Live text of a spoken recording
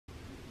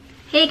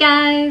Hey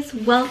guys,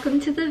 welcome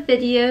to the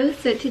video.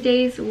 So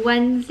today's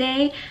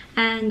Wednesday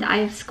and I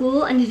have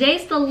school and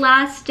today's the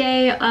last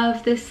day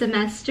of the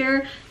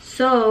semester.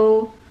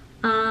 So,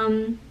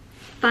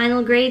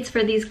 final grades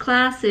for these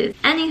classes.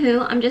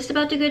 Anywho, I'm just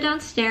about to go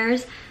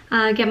downstairs,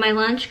 get my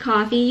lunch,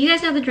 coffee. You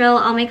guys know the drill.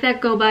 I'll make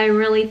that go by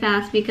really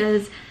fast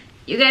because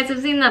you guys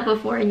have seen that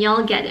before and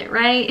y'all get it,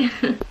 right?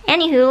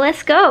 Anywho,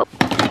 let's go.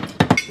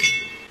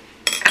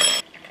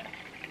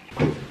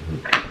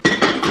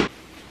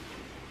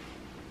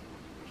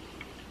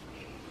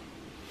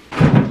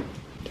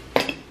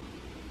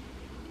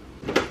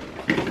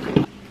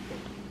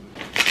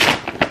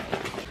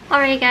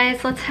 Alright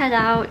guys, let's head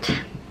out.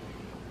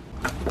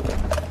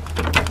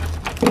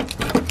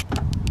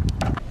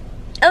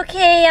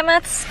 Okay, I'm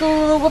at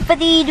school.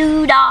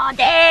 Whoopity-doo da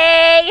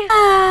day.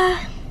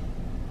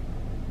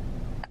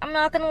 I'm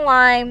not gonna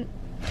lie,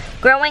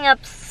 growing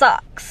up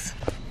sucks.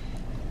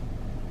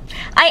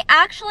 I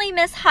actually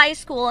miss high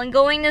school and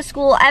going to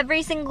school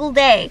every single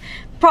day.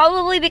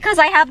 Probably because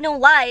I have no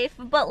life,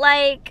 but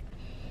like,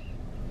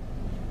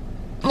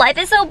 life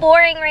is so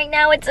boring right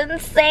now, it's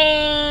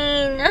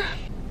insane.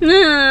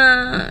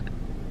 It's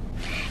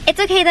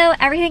okay though,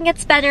 everything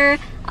gets better.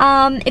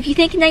 If you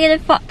think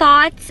negative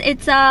thoughts,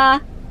 it's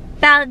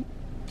bad,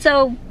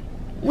 so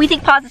we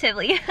think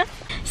positively.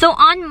 So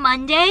on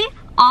Monday,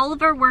 all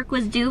of our work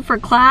was due for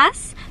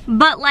class,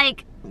 but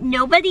like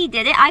nobody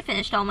did it. I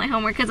finished all my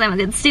homework because I'm a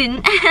good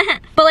student.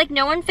 But like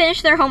no one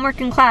finished their homework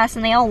in class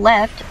and they all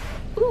left.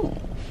 Ooh.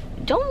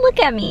 Don't look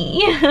at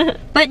me.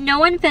 But no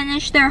one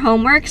finished their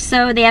homework,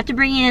 so they have to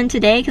bring it in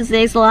today because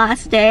today's the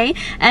last day.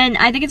 And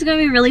I think it's gonna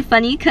be really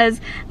funny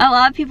because a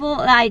lot of people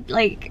that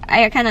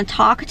I kind of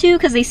talk to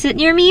because they sit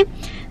near me,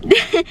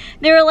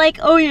 they were like,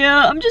 oh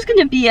yeah, I'm just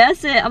gonna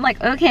BS it. I'm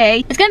like,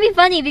 okay. It's gonna be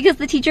funny because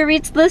the teacher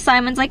reads the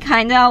assignments like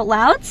kind of out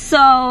loud,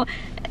 so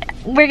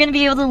we're gonna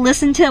be able to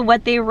listen to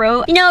what they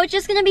wrote. You know, it's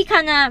just gonna be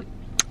kind of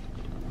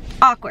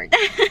awkward.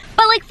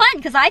 But like fun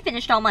because I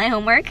finished all my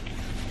homework.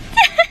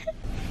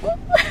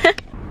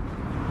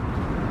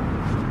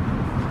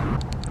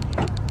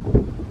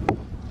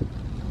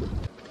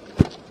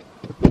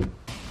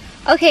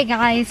 Okay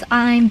guys,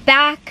 I'm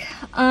back.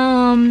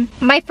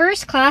 My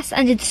first class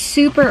ended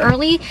super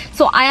early,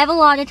 so I have a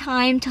lot of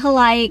time to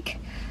like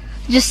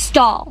just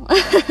stall.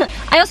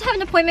 I also have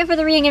an appointment for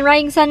the reading and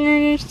writing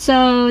center,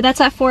 so that's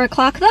at 4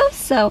 o'clock though,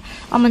 so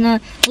I'm gonna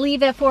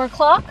leave at 4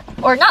 o'clock,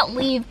 or not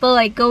leave, but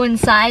like go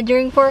inside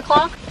during 4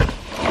 o'clock.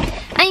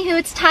 Anywho,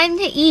 it's time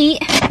to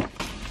eat.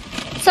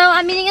 So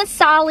I'm eating a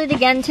salad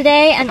again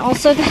today, and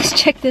also guys,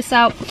 check this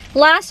out.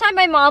 Last time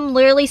my mom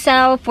literally set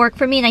out a fork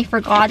for me and I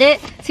forgot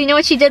it. So you know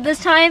what she did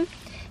this time?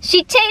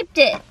 She taped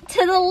it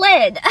to the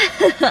lid.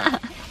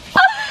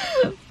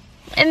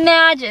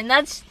 Imagine,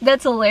 that's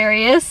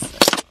hilarious.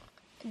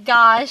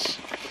 Gosh,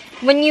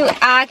 when you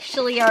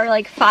actually are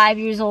like 5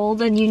 years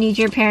old and you need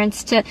your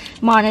parents to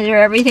monitor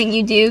everything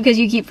you do because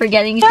you keep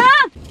forgetting.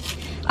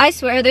 I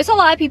swear, there's a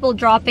lot of people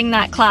dropping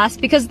that class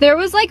because there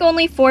was like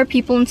only 4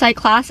 people inside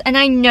class, and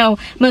I know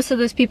most of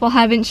those people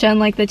haven't shown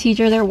like the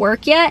teacher their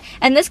work yet,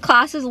 and this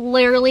class is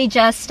literally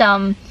just,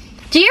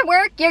 do your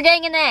work, you're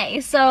getting an A.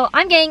 So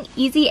I'm getting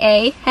easy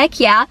A, heck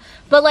yeah.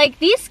 But like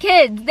these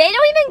kids, they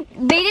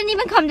didn't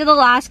even come to the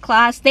last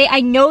class.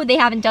 I know they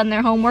haven't done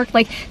their homework.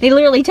 Like they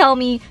literally tell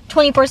me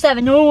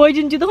 24/7, no, I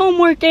didn't do the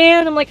homework,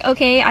 and I'm like,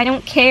 okay, I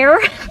don't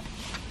care.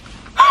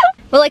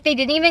 But like they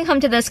didn't even come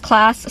to this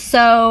class,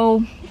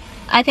 so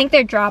I think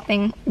they're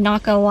dropping,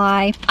 not gonna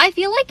lie. I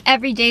feel like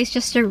every day is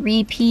just a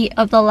repeat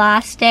of the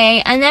last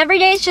day, and every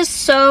day is just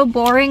so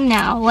boring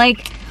now.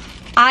 Like,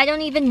 I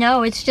don't even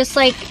know. It's just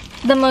like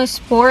the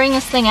most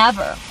boringest thing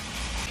ever.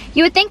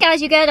 You would think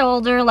as you get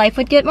older, life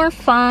would get more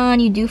fun,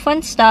 you do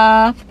fun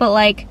stuff, but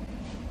like,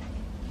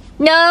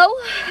 no.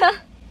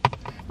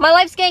 My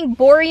life's getting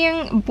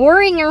boringer.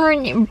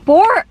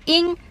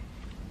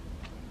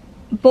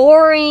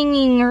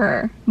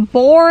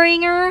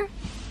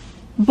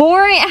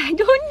 Boring, I don't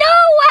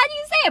know, how do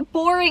you say it?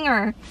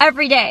 Boringer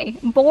every day.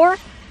 More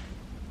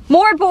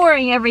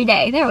boring every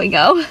day. There we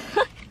go.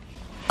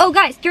 Oh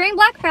guys, during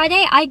Black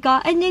Friday, I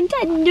got a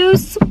Nintendo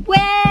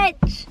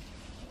Switch.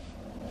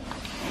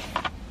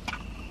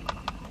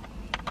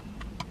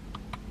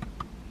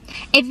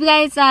 If you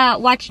guys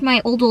watched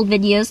my old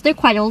videos, they're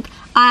quite old,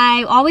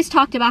 I always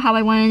talked about how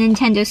I wanted a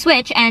Nintendo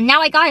Switch, and now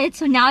I got it,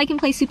 so now I can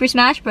play Super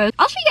Smash Bros.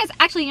 I'll show you guys,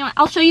 actually, you know what,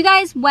 I'll show you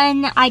guys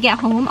when I get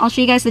home. I'll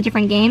show you guys the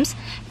different games,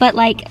 but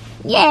like,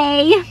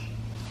 yay!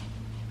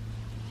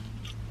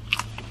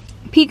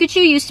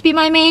 Pikachu used to be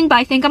my main, but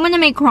I think I'm gonna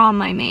make Chrom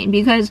my main,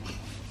 because,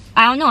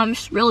 I don't know, I'm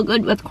just real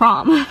good with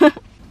Chrom.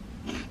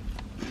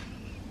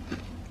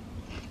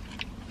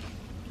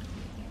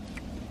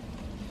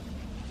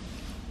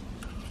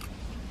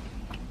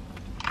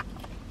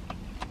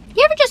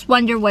 You ever just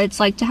wonder what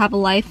it's like to have a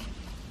life?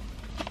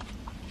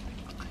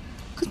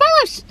 Because my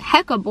life's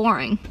hecka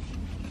boring.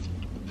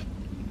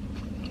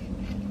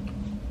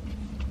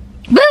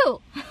 Boo!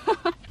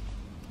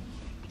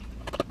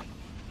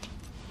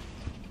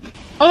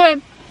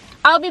 Okay,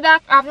 I'll be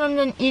back after I'm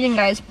done eating,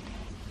 guys.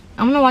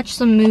 I'm gonna watch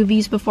some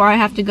movies before I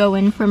have to go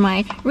in for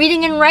my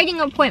reading and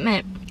writing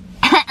appointment.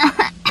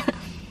 I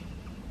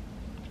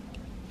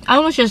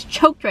almost just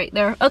choked right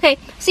there. Okay,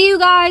 see you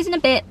guys in a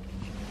bit.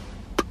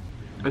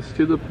 It's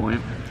to the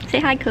point. Say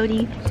hi,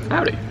 Cody.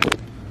 Howdy.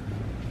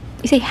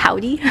 You say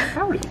howdy?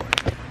 Howdy.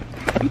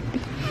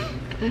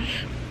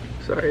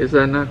 Sorry, is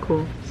that not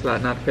cool? Is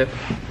that not hip?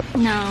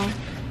 No.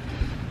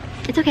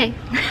 It's okay.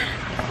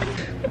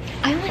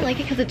 I only like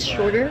it because it's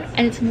shorter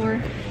and it's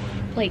more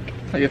like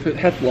if it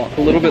has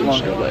a little bit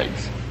longer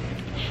legs.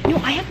 No,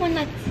 I have one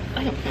that's,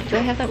 I don't know, do I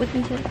have that with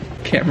me too?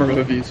 Camera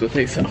reviews with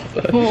Ace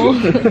Alpha. Oh.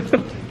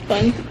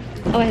 Fun.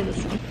 Oh, I have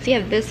this one. So you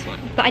have this one,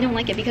 but I don't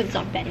like it because it's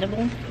not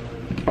bendable.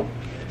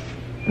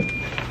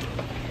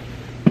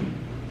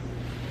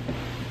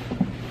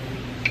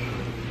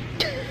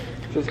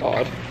 This is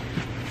odd.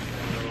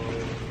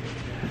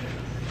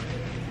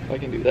 I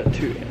can do that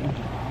too, you know.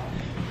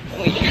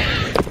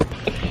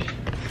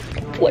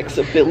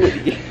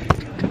 Flexibility.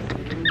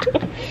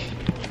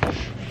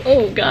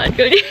 Oh god,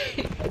 Cody.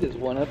 I just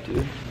one up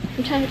to.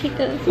 I'm trying to take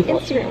the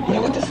Instagram. You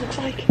know what this looks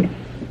like?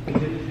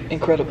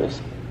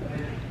 Incredibles.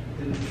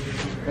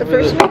 The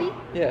first movie?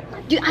 Yeah.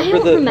 Dude, I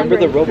don't remember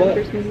the robot?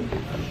 The first movie.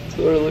 That's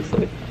what it looks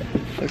like.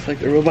 Looks like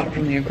the robot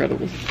from the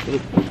Incredibles.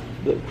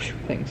 The whoosh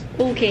things.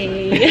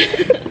 Okay.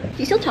 Do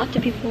you still talk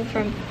to people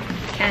from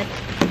CAD?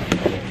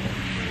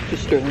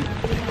 Just Sterling.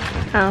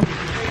 Oh.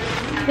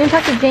 You don't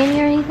talk to Jamie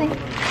or anything?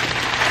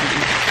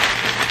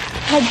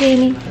 Hi,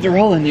 Jamie. They're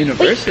all in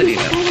university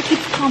now. Who's the guy that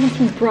keeps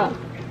commenting bruh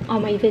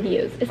on my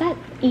videos? Is that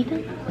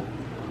Ethan?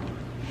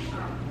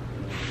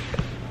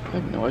 I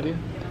have no idea.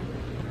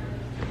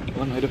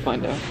 One way to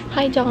find out.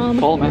 Hi, Dom.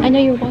 Call him out. I know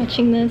you're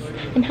watching this.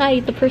 And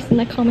hi, the person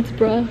that comments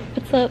bruh.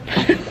 What's up?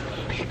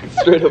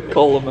 Straight up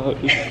call him out.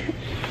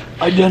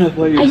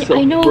 Identify yourself,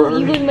 I know bruh.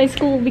 you were in my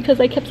school because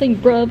I kept saying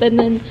bruh and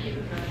then,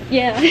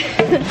 yeah.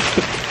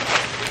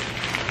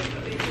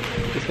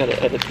 Just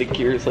gotta edit the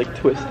gears like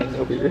twisting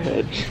over your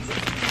head.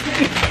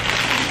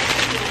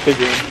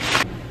 Figuring.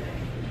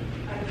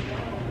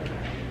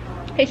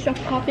 Hey, stop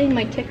copying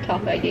my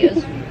TikTok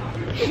ideas.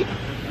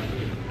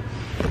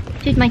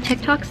 Dude, my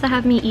TikToks that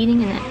have me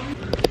eating in it.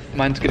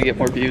 Mine's gonna get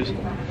more views.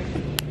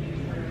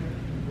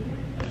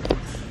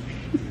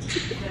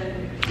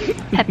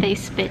 Pepe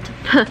spit.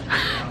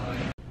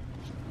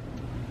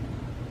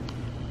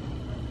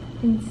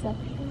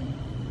 Inception.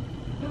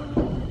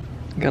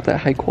 Got that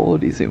high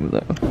quality zoom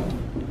though.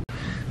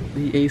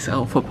 The Ace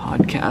Alpha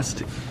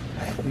podcast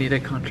need a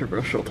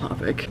controversial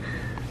topic.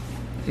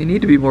 They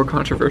need to be more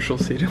controversial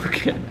so you don't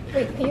get.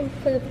 Wait, can you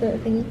put up the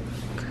thingy?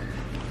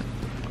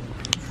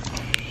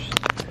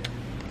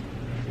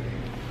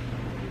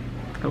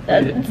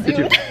 Okay,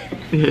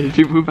 did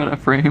you move out of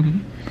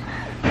frame?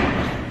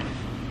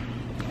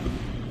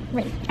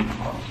 Right.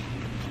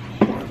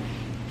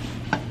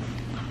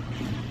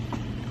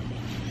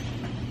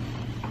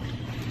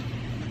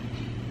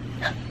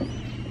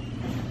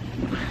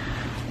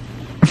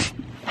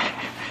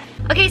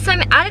 Okay, so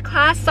I'm out of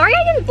class. Sorry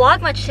I didn't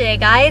vlog much today,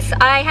 guys.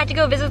 I had to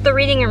go visit the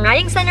Reading and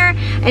Writing Center,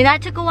 and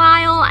that took a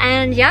while,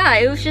 and yeah,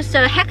 it was just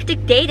a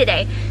hectic day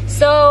today.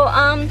 So,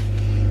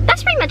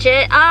 that's pretty much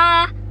it.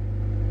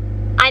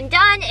 I'm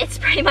done. It's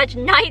pretty much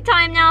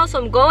nighttime now, so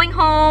I'm going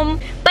home.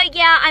 But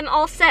yeah, I'm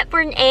all set for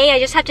an A. I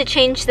just have to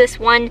change this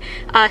one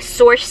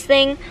source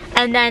thing,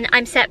 and then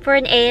I'm set for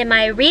an A in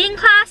my reading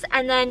class,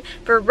 and then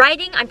for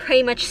writing, I'm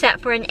pretty much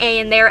set for an A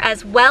in there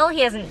as well.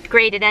 He hasn't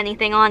graded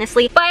anything,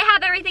 honestly, but I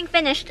have everything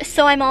finished,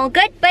 so I'm all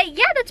good. But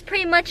yeah, that's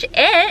pretty much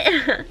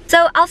it.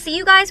 So I'll see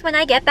you guys when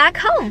I get back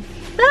home.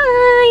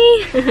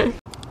 Bye!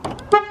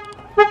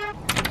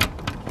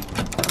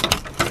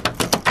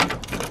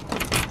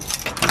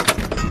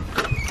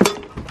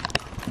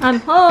 I'm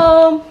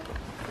home.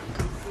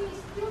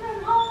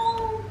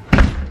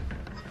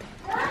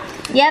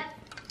 Yep.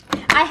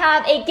 I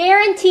have a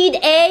guaranteed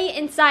A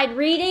inside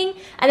reading,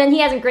 and then he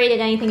hasn't graded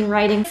anything in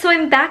writing. So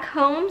I'm back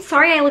home.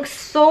 Sorry I look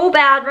so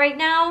bad right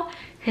now.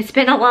 It's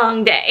been a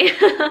long day.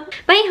 But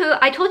anywho,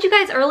 I told you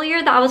guys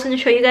earlier that I was going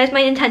to show you guys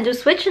my Nintendo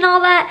Switch and all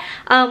that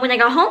when I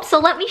got home, so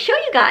let me show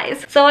you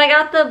guys. So I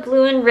got the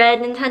blue and red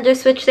Nintendo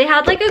Switch. They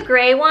had like a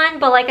gray one,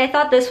 but like I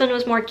thought this one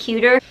was more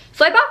cuter.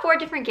 So I bought 4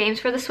 different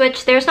games for the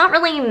Switch. There's not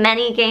really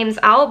many games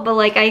out, but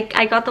like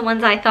I got the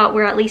ones I thought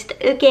were at least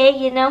okay,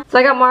 you know? So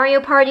I got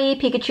Mario Party,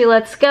 Pikachu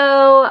Let's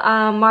Go,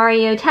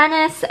 Mario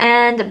Tennis,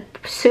 and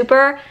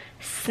Super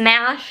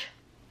Smash.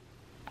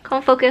 Come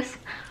on, focus.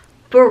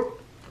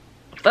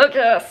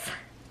 Focus.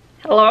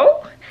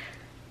 Hello?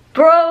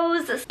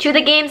 Bros. 2 of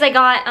the games I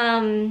got,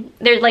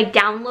 they're like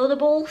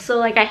downloadable, so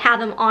like I have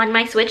them on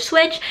my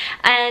Switch,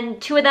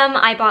 and 2 of them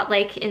I bought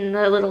like in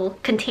the little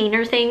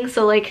container thing,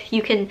 so like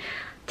you can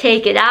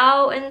take it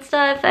out and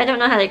stuff. I don't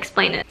know how to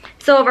explain it.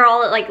 So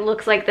overall it like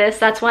looks like this.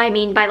 That's what I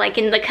mean by like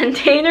in the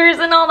containers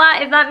and all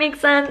that, if that makes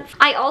sense.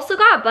 I also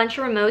got a bunch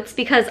of remotes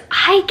because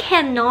I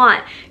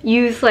cannot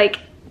use like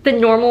the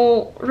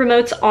normal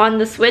remotes on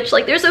the Switch.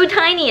 Like, they're so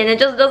tiny and it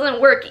just doesn't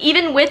work.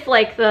 Even with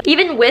like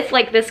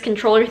this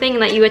controller thing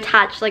that you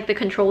attach like the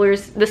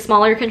controllers, the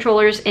smaller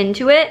controllers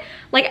into it.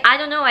 Like, I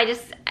don't know,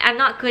 I'm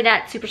not good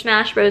at Super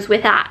Smash Bros.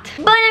 With that.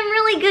 But I'm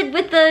really good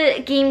with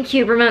the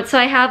GameCube remote, so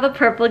I have a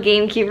purple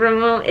GameCube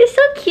remote. It's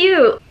so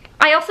cute.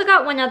 I also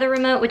got one other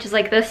remote, which is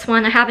like this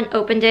one. I haven't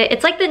opened it.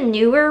 It's like the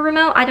newer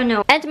remote, I don't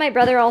know. And my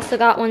brother also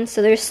got one,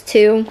 so there's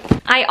two.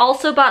 I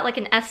also bought like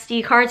an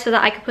SD card so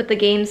that I could put the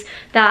games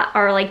that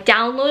are like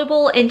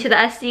downloadable into the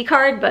SD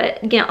card,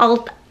 but you know,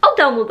 I'll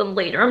download them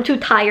later. I'm too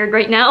tired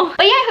right now.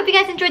 But yeah, I hope you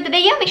guys enjoyed the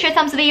video. Make sure to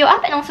thumbs the video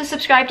up and also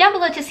subscribe down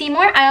below to see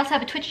more. I also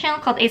have a Twitch channel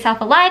called Ace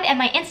Alpha Live, and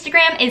my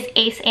Instagram is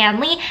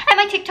AceAnnLee, and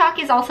my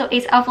TikTok is also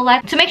Ace Alpha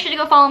Live. So make sure to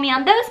go follow me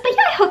on those. But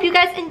yeah, I hope you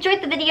guys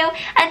enjoyed the video,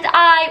 and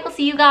I will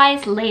see you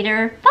guys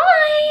later.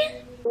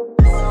 Bye!